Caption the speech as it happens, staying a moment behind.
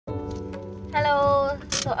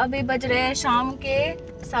तो अभी बज रहे हैं शाम के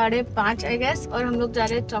 5:30 आई गेस, और हम लोग जा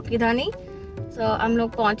रहे हैं चौकी धानी। सो हम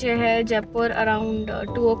लोग पहुँचे हैं Jaipur around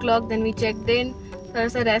 2 o'clock। Then we check in, थोड़ा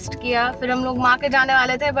सा रेस्ट किया, फिर हम लोग माँ के जाने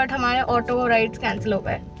वाले थे बट हमारे ऑटो राइड्स कैंसिल हो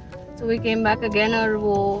गए। So we came back again, और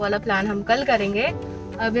वो वाला प्लान हम कल करेंगे।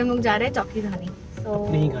 अभी हम लोग जा रहे हैं चौकी धानी। सो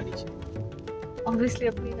अपनी गाड़ी से, ऑब्वियसली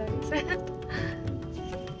अपनी गाड़ी से।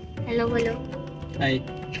 हेलो बोलो। हाय।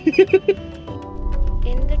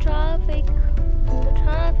 In the traffic, in the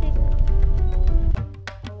traffic.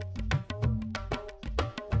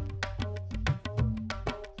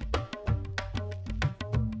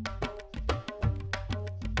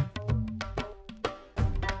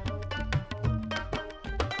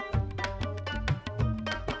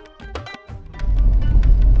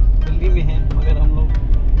 Delhi में है मगर हम लोग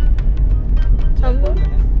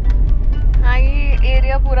हाँ, ये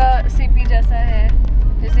एरिया पूरा सीपी जैसा है,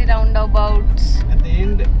 जैसे round abouts. At the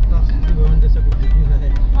end Rashtrapati Bhavan जैसा कुछ दिख रहा है।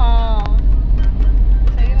 हाँ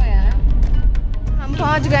सही में यार। हम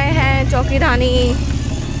पहुंच गए हैं चौकी धानी।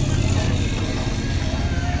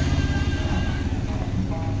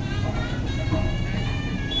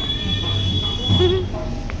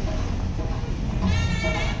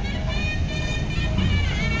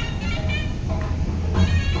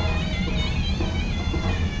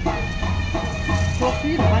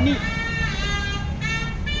 चौकी धानी।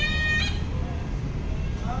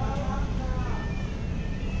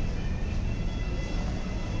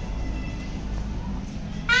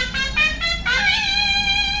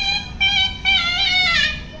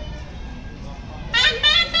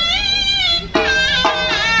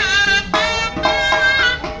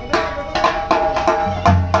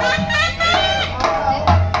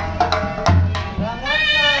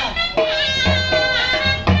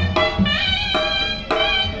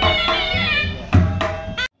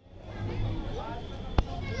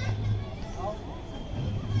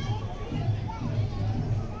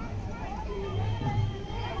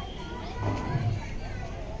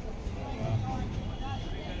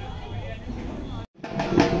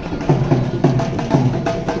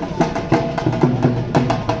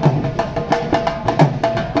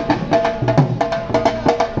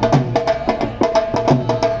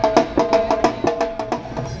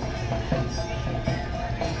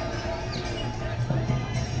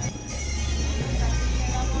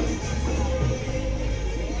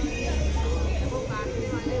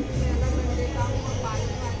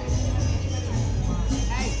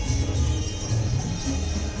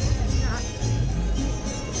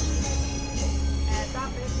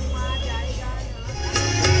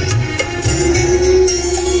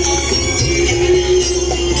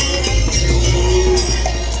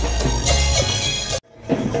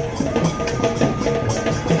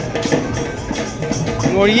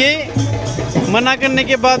 और ये मना करने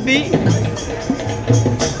के बाद भी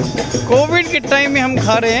कोविड के टाइम में हम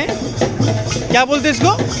खा रहे हैं। क्या बोलते हैं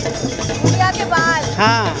इसको? बुढ़िया के बाल।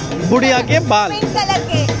 हाँ, बुढ़िया के बाल। पिंक कलर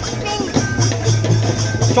के, पिंक।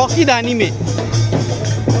 चौकी धानी में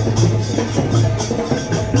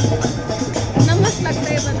नमक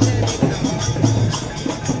लगते हैं बंदे।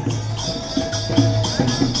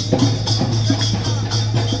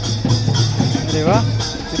 अरे वाह,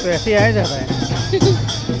 ये तो ऐसे ही आया जा रहा है।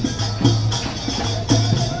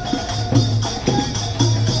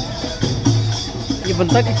 ये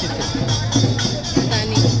बनता किस चीज़ से?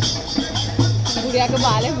 बुढ़िया के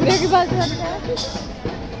बाल है, बुढ़िया के बाल से बनता है।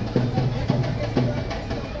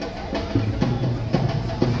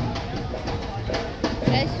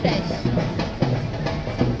 Fresh fresh.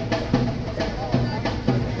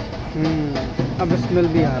 अब स्मेल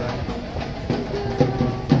भी आ रहा है।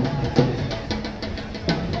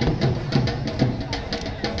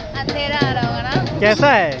 अंधेरा आ रहा होगा ना? कैसा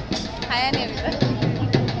है? खाया नहीं अभी तक।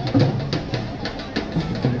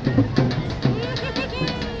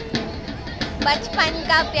 बचपन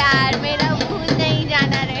का प्यार मेरा भूल नहीं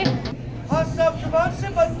जाना रे। हाँ साहब, जुबान से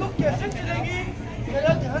बंदूक कैसे चलेगी?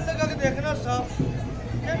 मेरा ध्यान लगा के देखना साहब।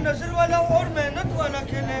 ये नजर वाला और मेहनत वाला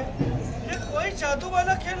खेल है, ये कोई जादू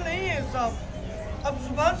वाला खेल नहीं है साहब। अब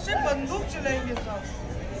जुबान से बंदूक चलाएंगे साहब।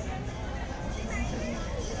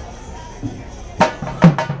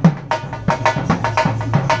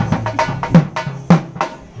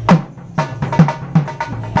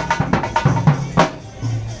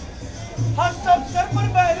 हाँ साहब, सर पर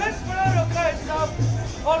बैलेंस बना रखा है साहब,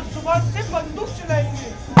 और जुबान से बंदूक चलाएंगे।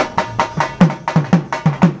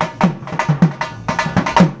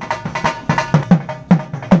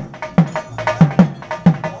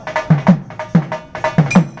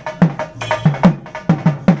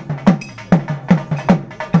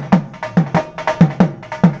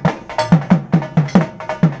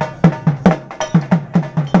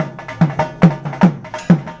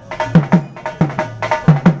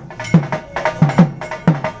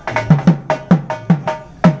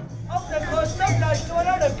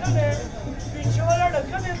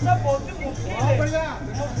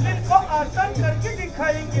 मुस्लिम को आसान करके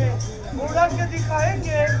दिखाएंगे, उड़ा के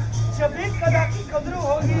दिखाएंगे। जभी कला की कदर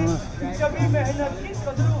होगी, जभी मेहनत की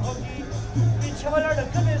कदर होगी। पीछे वाला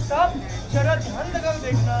ढक्कन है साहब, जरा ध्यान लगा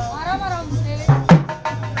देखना। आराम आराम से,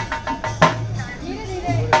 धीरे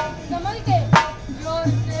धीरे, संभल के, जोर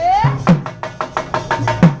से।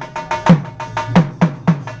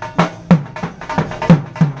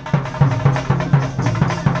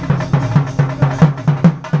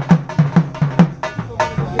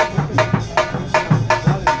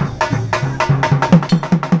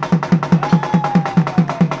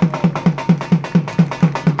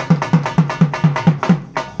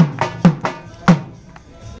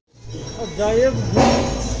 जायब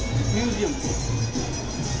म्यूजियम।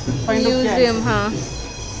 म्यूजियम, हाँ।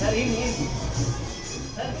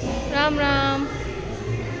 राम राम।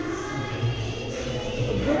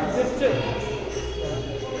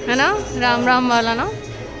 है ना, राम राम वाला ना।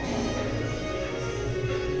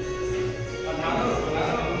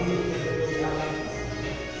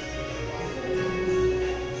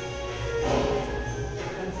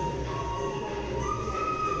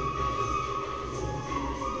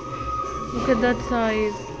 Look at that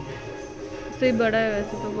size. से बड़ा है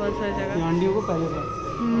वैसे तो बहुत सारी जगह। हांडियों को पहले था।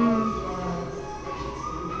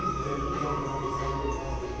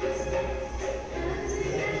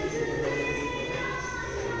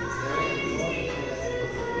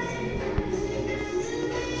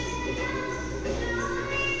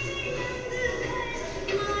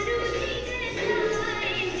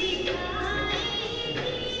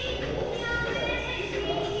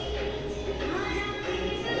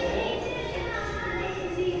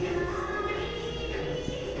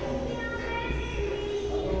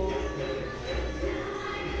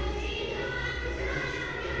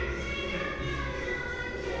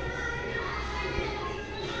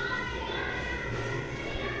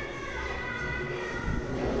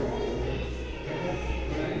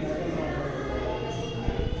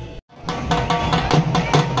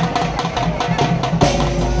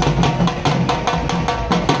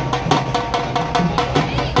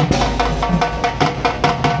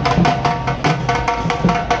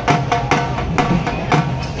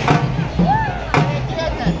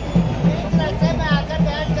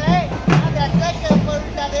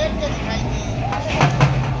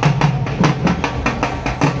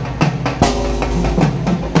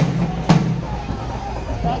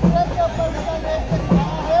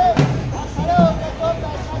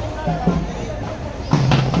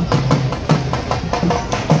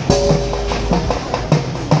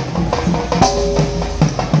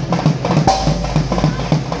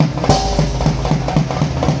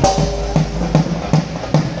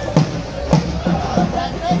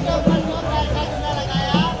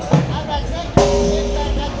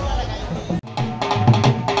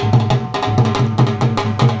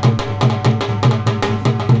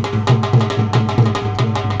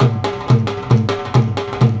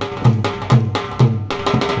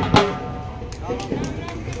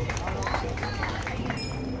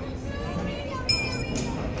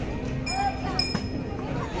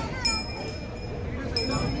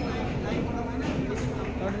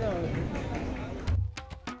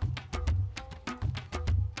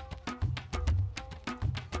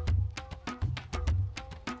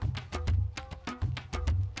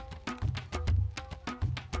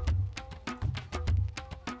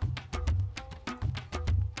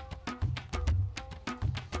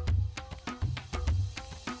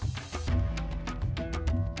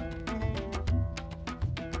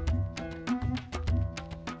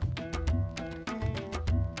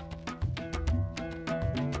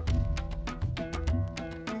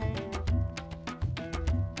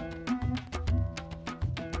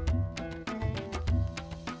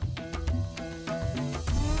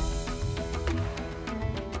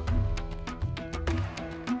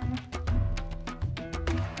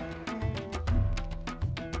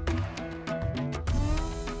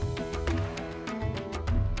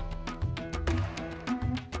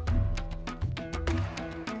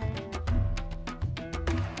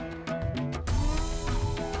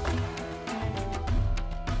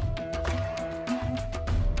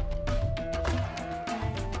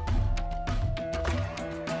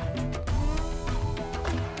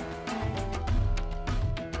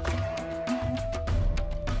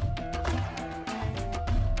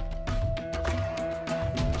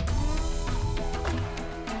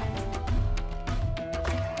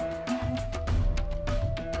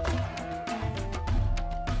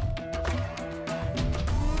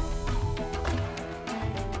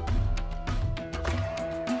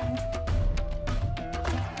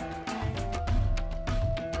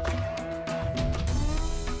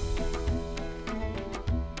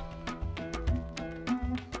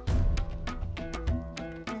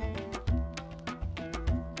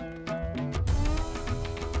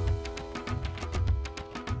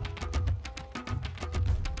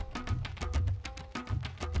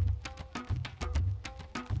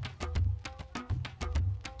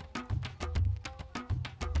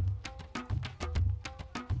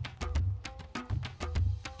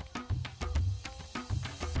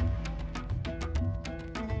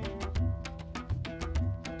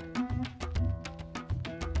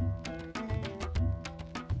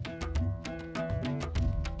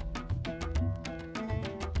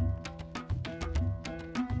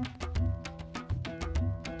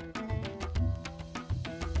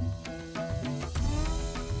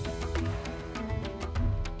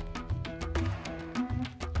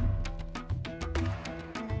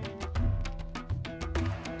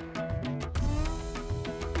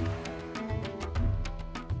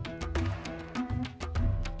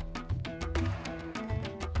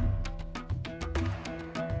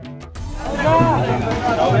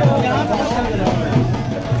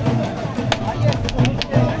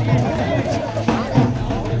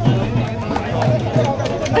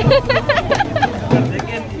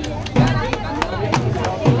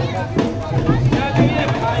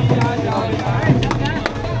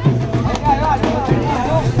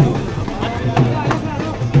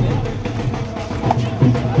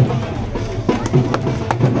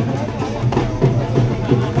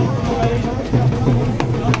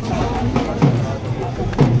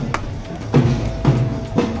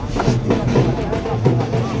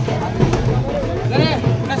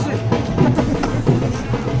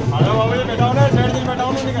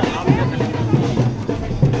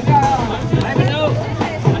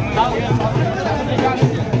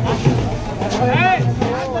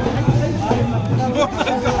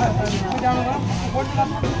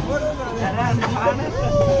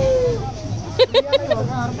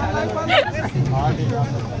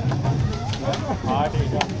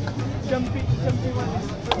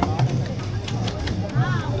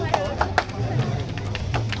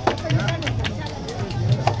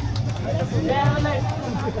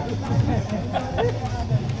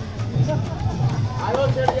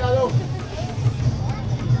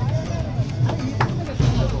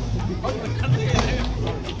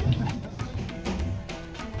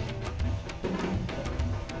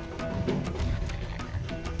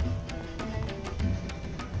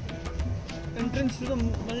 Entrance to the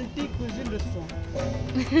multi-cuisine restaurant.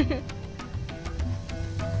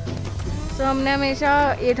 तो हमने हमेशा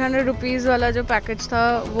 800 रुपीज़ वाला जो पैकेज था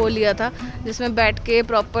वो लिया था, जिसमें बैठ के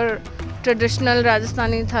प्रॉपर ट्रेडिशनल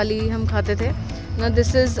राजस्थानी थाली हम खाते थे ना.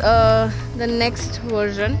 This is the next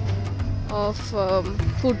version of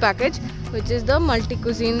food package which is the multi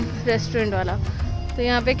cuisine restaurant वाला. तो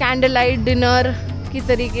यहाँ पे कैंडल लाइट डिनर की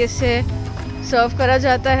तरीके से सर्व करा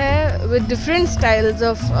जाता है विद डिफरेंट स्टाइल्स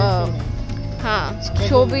ऑफ, हाँ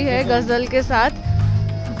शो भी है गज़ल के साथ.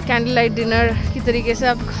 कैंडल लाइट डिनर की तरीके से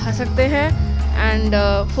आप खा सकते हैं and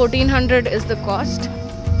 1400 is the cost.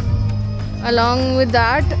 Along with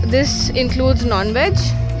that this includes non veg.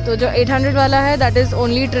 तो जो 800 वाला है that is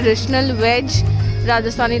only traditional ways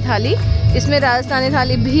Rajasthani थाली. इसमें राजस्थानी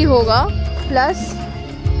थाली भी होगा प्लस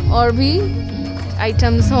और भी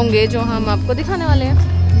आइटम्स होंगे जो हम आपको दिखाने वाले हैं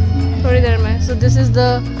थोड़ी देर में. So this is the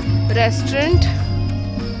restaurant.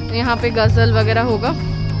 यहाँ पे गज़ल वगैरह होगा,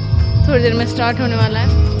 थोड़ी देर में स्टार्ट होने वाला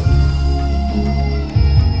है.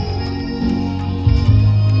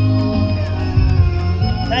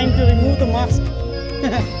 Time to remove the mask.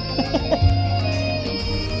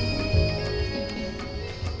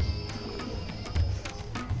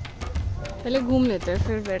 पहले घूम लेते हैं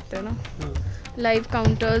फिर बैठते हैं ना. लाइव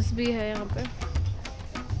काउंटर्स भी है यहाँ पे.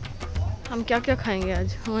 हम क्या क्या खाएंगे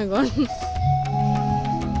आज? Oh my God.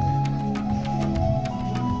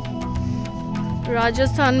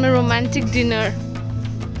 राजस्थान में रोमांटिक डिनर.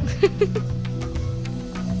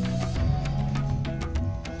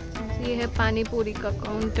 ये है पानी पूरी का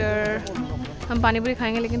काउंटर. हम पानी पूरी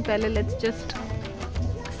खाएंगे लेकिन पहले लेट्स जस्ट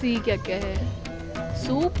सी क्या क्या है.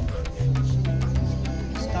 Soup,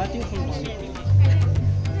 Starting from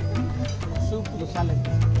soup to salad.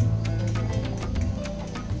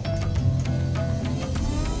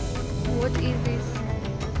 What is this?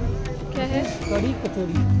 क्या है? कड़ी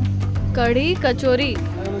कचौरी. कढ़ी कचौरी.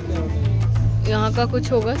 अरे वो क्या होता है? यहाँ का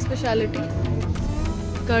कुछ होगा स्पेशलिटी.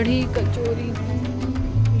 कढ़ी कचौरी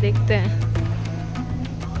देखते हैं.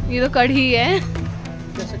 ये तो कढ़ी है.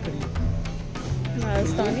 कैसे कड़ी?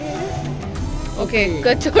 राजस्थानी है. Okay,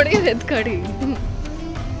 kachori with kadhi.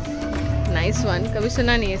 Nice one. कभी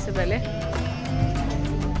सुना नहीं है इससे पहले.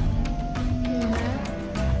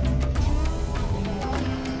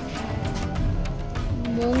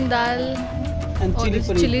 मूंग दाल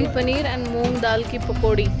और चिली पनीर एंड मूंग दाल की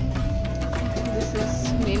पकौड़ी. This is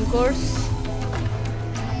main course.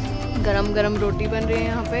 गरम गरम रोटी बन रही है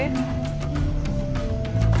यहाँ पे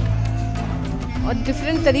और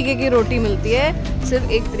डिफरेंट तरीके की रोटी मिलती है, सिर्फ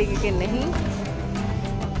एक तरीके की नहीं.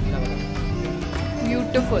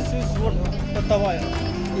 Beautiful. Tawa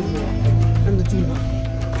and the chulha.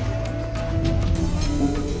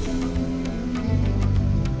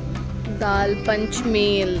 Dal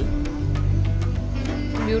panchmel.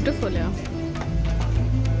 Beautiful है.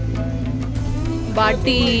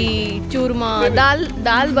 बाटी चूरमा.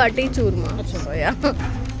 दाल बाटी चूरमा. अच्छा.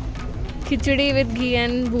 खिचड़ी विद घी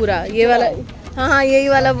एंड भूरा. ये वाला, हाँ यही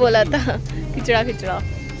वाला बोला था. खिचड़ा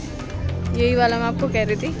यही वाला मैं आपको कह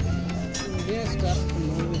रही थी.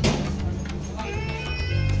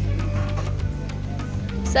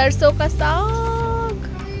 सरसों का साग.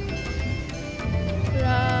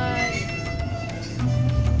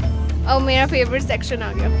 अब मेरा फेवरेट सेक्शन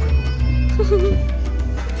आ गया.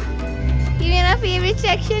 ये मेरा फेवरेट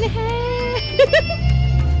सेक्शन है।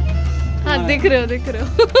 हाँ दिख रहे हो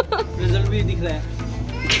रिजल्ट भी दिख रहा है।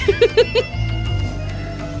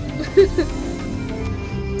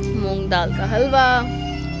 मूंग दाल का हलवा।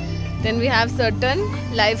 Then we have certain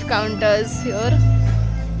live counters here.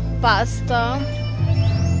 Pasta.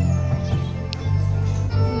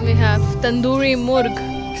 We have tandoori मुर्ग।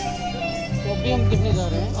 तो अभी हम कितने जा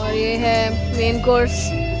रहे हैं? और ये है मेन कोर्स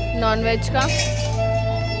नॉन वेज का।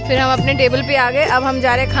 फिर हम अपने टेबल पे आ गए। अब हम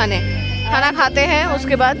जा रहे हैं खाने। खाना खाते हैं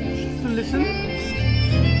उसके बाद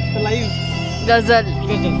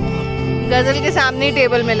गजल के सामने ही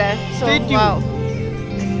टेबल मिला है। So, wow.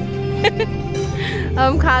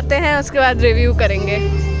 हम खाते हैं उसके बाद रिव्यू करेंगे।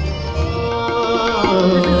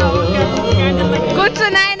 कुछ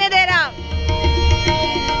सुनाई नहीं दे रहा,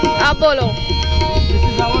 आप बोलो।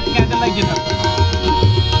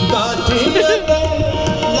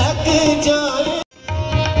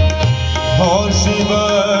 होश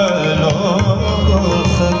वालों को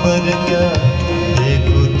खबर क्या,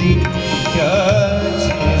 खुदी क्या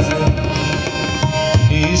चीज़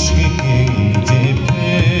इश्क की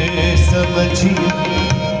जेबे समझी,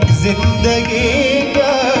 जिंदगी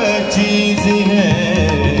क्या चीज़ है।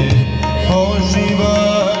 होश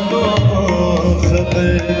वालों को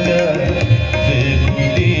खबर क्या,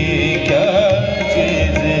 खुदी क्या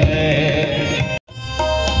चीज़ है।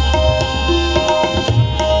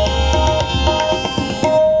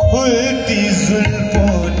 खुलती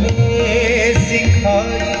जुल्फों ने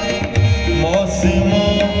सिखाई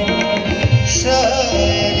मौसमों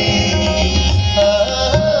शायरी,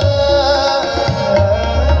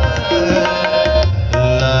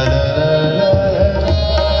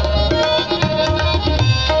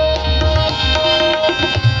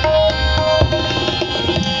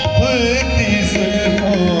 खुलती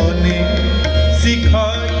जुल्फों ने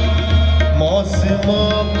सिखाई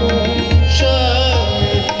मौसमों को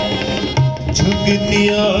शायरी,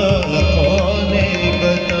 झुकतियाँ